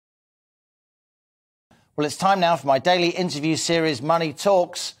Well, it's time now for my daily interview series, Money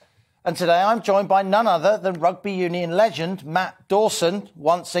Talks. And today I'm joined by none other than rugby union legend Matt Dawson,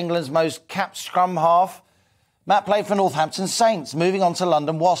 once England's most capped scrum half. Matt played for Northampton Saints, moving on to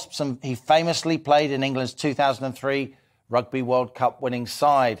London Wasps, and he famously played in England's 2003 Rugby World Cup winning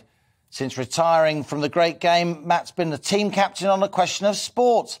side. Since retiring from the great game, Matt's been the team captain on A Question of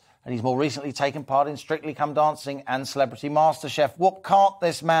Sport, and he's more recently taken part in Strictly Come Dancing and Celebrity MasterChef. What can't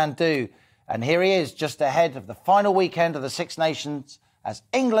this man do? And here he is, just ahead of the final weekend of the Six Nations as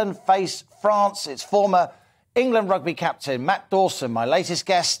England face France. It's former England rugby captain Matt Dawson, my latest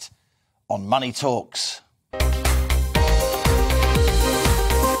guest on Money Talks.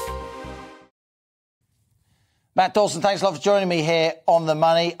 Matt Dawson, thanks a lot for joining me here on The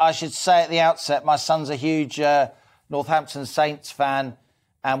Money. I should say at the outset, my son's a huge Northampton Saints fan,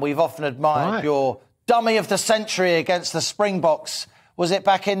 and we've often admired your dummy of the century against the Springboks. Was it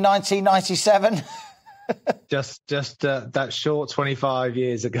back in 1997? just that short 25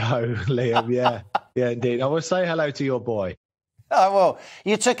 years ago, Liam. Yeah, indeed. I will say hello to your boy. Oh, well,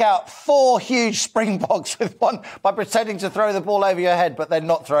 you took out 4 huge Springboks with one by pretending to throw the ball over your head, but then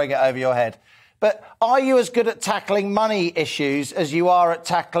not throwing it over your head. But are you as good at tackling money issues as you are at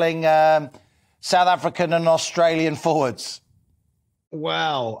tackling South African and Australian forwards?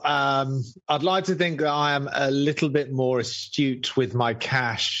 Well, I'd like to think that I am a little bit more astute with my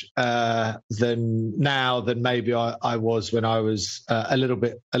cash than maybe I was when I was a little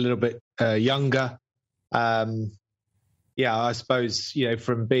bit younger. I suppose,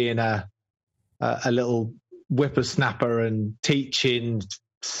 from being a little whippersnapper and teaching,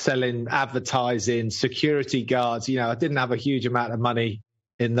 selling, advertising, security guards, I didn't have a huge amount of money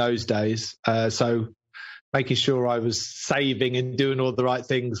in those days, so making sure I was saving and doing all the right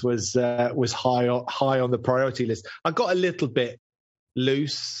things was high on the priority list. I got a little bit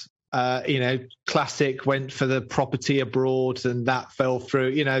loose, classic, went for the property abroad and that fell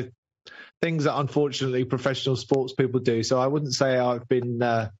through, things that unfortunately professional sports people do. So I wouldn't say I've been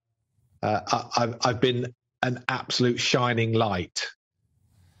an absolute shining light.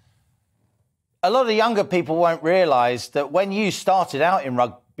 A lot of younger people won't realise that when you started out in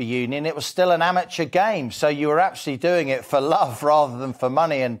rugby union, it was still an amateur game. So you were actually doing it for love rather than for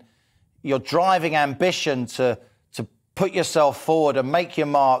money. And your driving ambition to put yourself forward and make your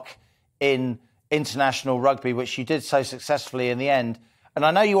mark in international rugby, which you did so successfully in the end. And I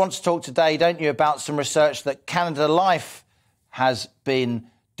know you want to talk today, don't you, about some research that Canada Life has been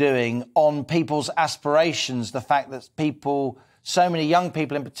doing on people's aspirations, the fact that so many young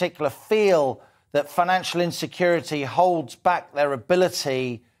people in particular, feel that financial insecurity holds back their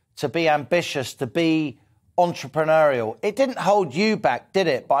ability to be ambitious, to be entrepreneurial. It didn't hold you back, did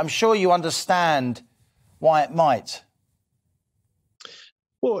it? But I'm sure you understand why it might.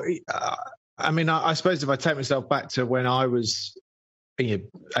 Well, I suppose if I take myself back to when I was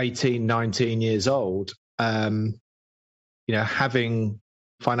 18, 19 years old, having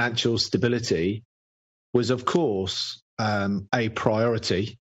financial stability was, of course, a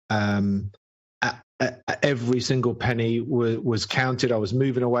priority. Every single penny was counted. I was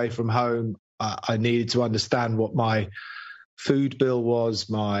moving away from home. I needed to understand what my food bill was,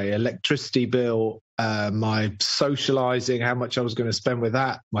 my electricity bill, my socialising, how much I was going to spend with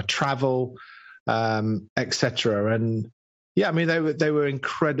that, my travel, etc. And they were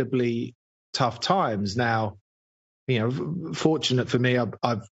incredibly tough times. Now, fortunate for me,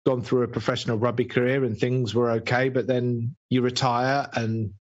 I've gone through a professional rugby career and things were okay, but then you retire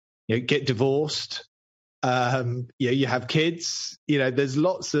and get divorced. You have kids. There's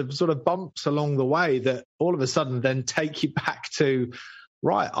lots of sort of bumps along the way that all of a sudden then take you back to,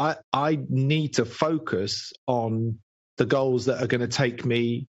 right, I need to focus on the goals that are going to take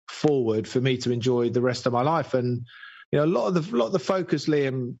me forward for me to enjoy the rest of my life. And a lot of the focus,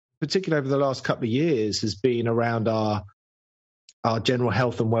 Liam, particularly over the last couple of years, has been around our general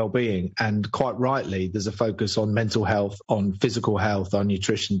health and well-being. And quite rightly, there's a focus on mental health, on physical health, on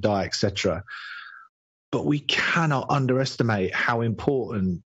nutrition, diet, etc. But we cannot underestimate how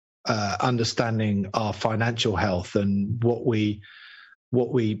important understanding our financial health and what we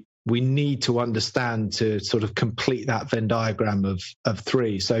need to understand to sort of complete that Venn diagram of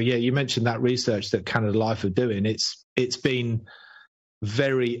 3. So, you mentioned that research that Canada Life are doing. It's been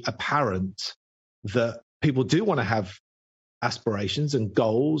very apparent that people do want to have aspirations and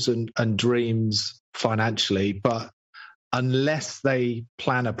goals and dreams financially, but unless they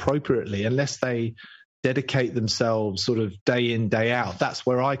plan appropriately, unless they dedicate themselves sort of day in, day out, that's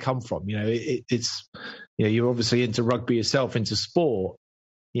where I come from. It's you're obviously into rugby yourself, into sport.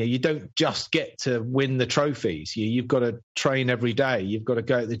 You don't just get to win the trophies. You've got to train every day. You've got to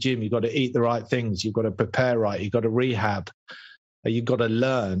go to the gym. You've got to eat the right things. You've got to prepare right. You've got to rehab. You've got to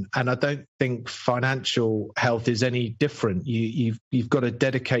learn. And I don't think financial health is any different. You've got to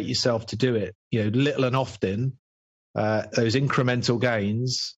dedicate yourself to do it. Little and often, those incremental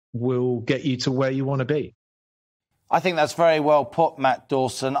gains will get you to where you want to be. I think that's very well put, Matt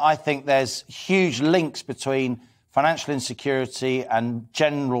Dawson. I think there's huge links between financial insecurity and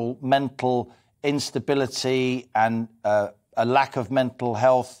general mental instability and a lack of mental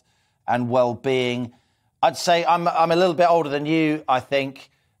health and well-being. I'd say I'm a little bit older than you, I think,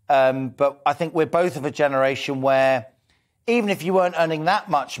 but I think we're both of a generation where even if you weren't earning that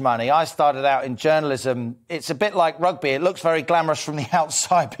much money, I started out in journalism. It's a bit like rugby. It looks very glamorous from the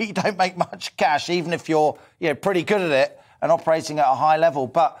outside, but you don't make much cash, even if you're pretty good at it and operating at a high level.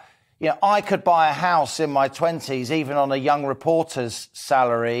 But I could buy a house in my 20s, even on a young reporter's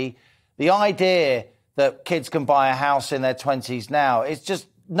salary. The idea that kids can buy a house in their 20s now, it's just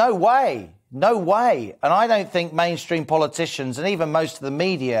no way. No way. And I don't think mainstream politicians and even most of the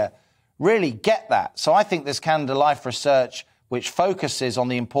media really get that. So I think this Canada Life research, which focuses on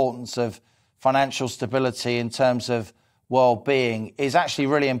the importance of financial stability in terms of well-being, is actually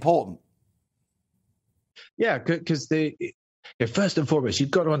really important. Yeah, because first and foremost,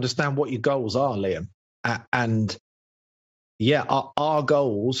 you've got to understand what your goals are, Liam. And our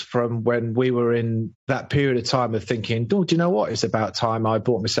goals from when we were in that period of time of thinking, do you know what? It's about time I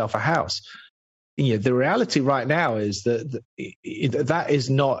bought myself a house. The reality right now is that that is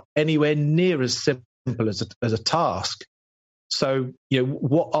not anywhere near as simple as a task. So,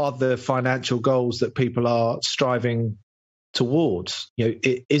 what are the financial goals that people are striving towards?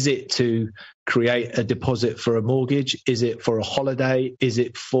 Is it to create a deposit for a mortgage? Is it for a holiday? Is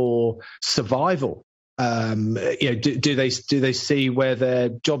it for survival? Do they see where their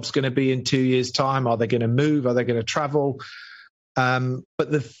job's going to be in 2 years' time? Are they going to move? Are they going to travel?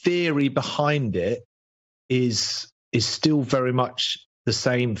 But the theory behind it is still very much the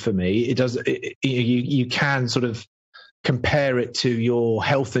same for me. You can sort of compare it to your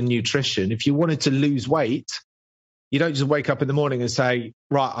health and nutrition. If you wanted to lose weight, you don't just wake up in the morning and say,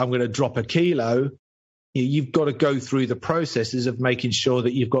 right, I'm going to drop a kilo. You've got to go through the processes of making sure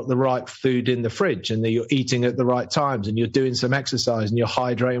that you've got the right food in the fridge and that you're eating at the right times and you're doing some exercise and you're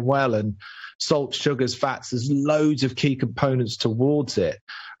hydrating well and salt, sugars, fats. There's loads of key components towards it.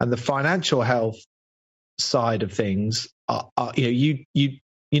 And the financial health side of things, you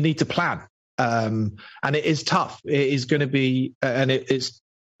need to plan. And it is tough. It is going to be, and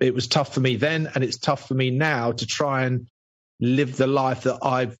it was tough for me then, and it's tough for me now to try and live the life that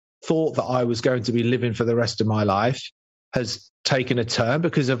I've thought that I was going to be living for the rest of my life has taken a turn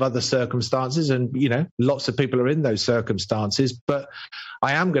because of other circumstances. And, lots of people are in those circumstances, but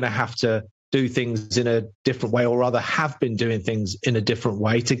I am going to have to do things in a different way, or rather have been doing things in a different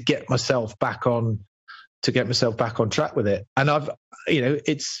way to get myself back on track with it. And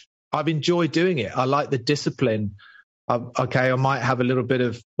I've enjoyed doing it. I like the discipline. I might have a little bit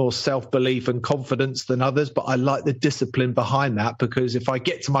of more self-belief and confidence than others, but I like the discipline behind that, because if I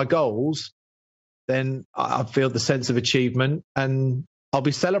get to my goals, then I feel the sense of achievement and I'll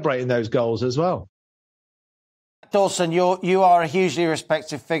be celebrating those goals as well. Dawson, you are a hugely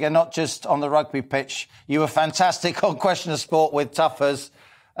respected figure, not just on the rugby pitch. You were fantastic on Question of Sport with Tuffers.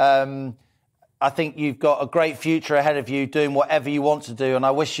 I think you've got a great future ahead of you doing whatever you want to do, and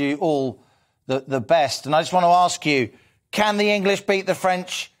I wish you all the best. And I just want to ask you, can the English beat the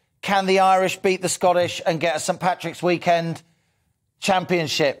French? Can the Irish beat the Scottish and get a St. Patrick's weekend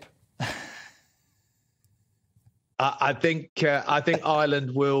championship? I think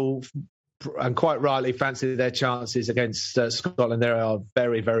Ireland will, and quite rightly, fancy their chances against Scotland. They are a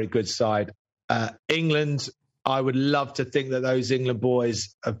very, very good side. England, I would love to think that those England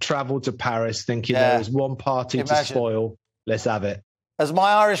boys have travelled to Paris thinking there is one party to spoil. Let's have it. As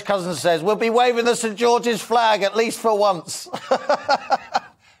my Irish cousin says, we'll be waving the St George's flag at least for once.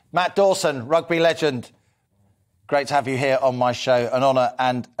 Matt Dawson, rugby legend. Great to have you here on my show. An honour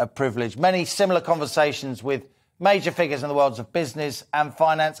and a privilege. Many similar conversations with major figures in the worlds of business and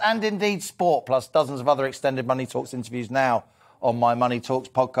finance and indeed sport, plus dozens of other extended Money Talks interviews now on my Money Talks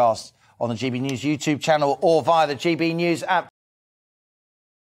podcast on the GB News YouTube channel or via the GB News app.